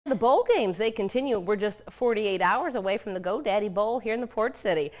The bowl games, they continue. We're just 48 hours away from the GoDaddy Bowl here in the Port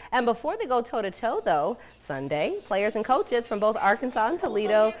City. And before they go toe-to-toe, though, Sunday, players and coaches from both Arkansas and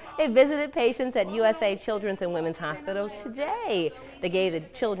Toledo, they visited patients at USA Children's and Women's Hospital today. They gave the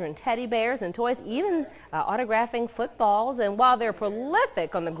children teddy bears and toys, even autographing footballs. And while they're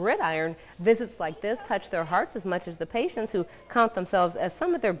prolific on the gridiron, visits like this touch their hearts as much as the patients, who count themselves as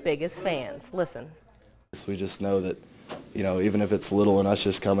some of their biggest fans. Listen. We just know that, you know, even if it's little and us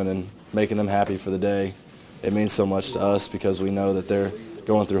just coming and making them happy for the day, it means so much to us because we know that they're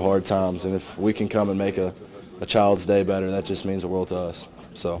going through hard times. And if we can come and make a child's day better, that just means the world to us.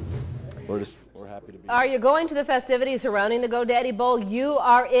 So we're happy to be here. Are you going to the festivities surrounding the GoDaddy Bowl? You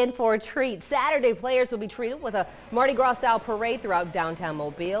are in for a treat. Saturday, players will be treated with a Mardi Gras style parade throughout downtown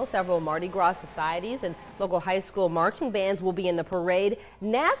Mobile. Several Mardi Gras societies and local high school marching bands will be in the parade.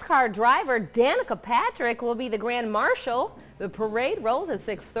 NASCAR driver Danica Patrick will be the grand marshal. The parade rolls at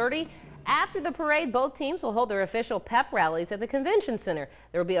 6:30. After the parade, both teams will hold their official pep rallies at the convention center.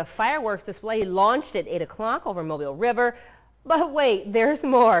 There will be a fireworks display launched at 8 o'clock over Mobile River. But wait, there's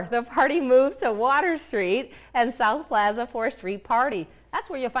more. The party moves to Water Street and South Plaza for a street party. That's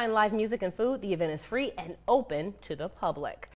where you'll find live music and food. The event is free and open to the public.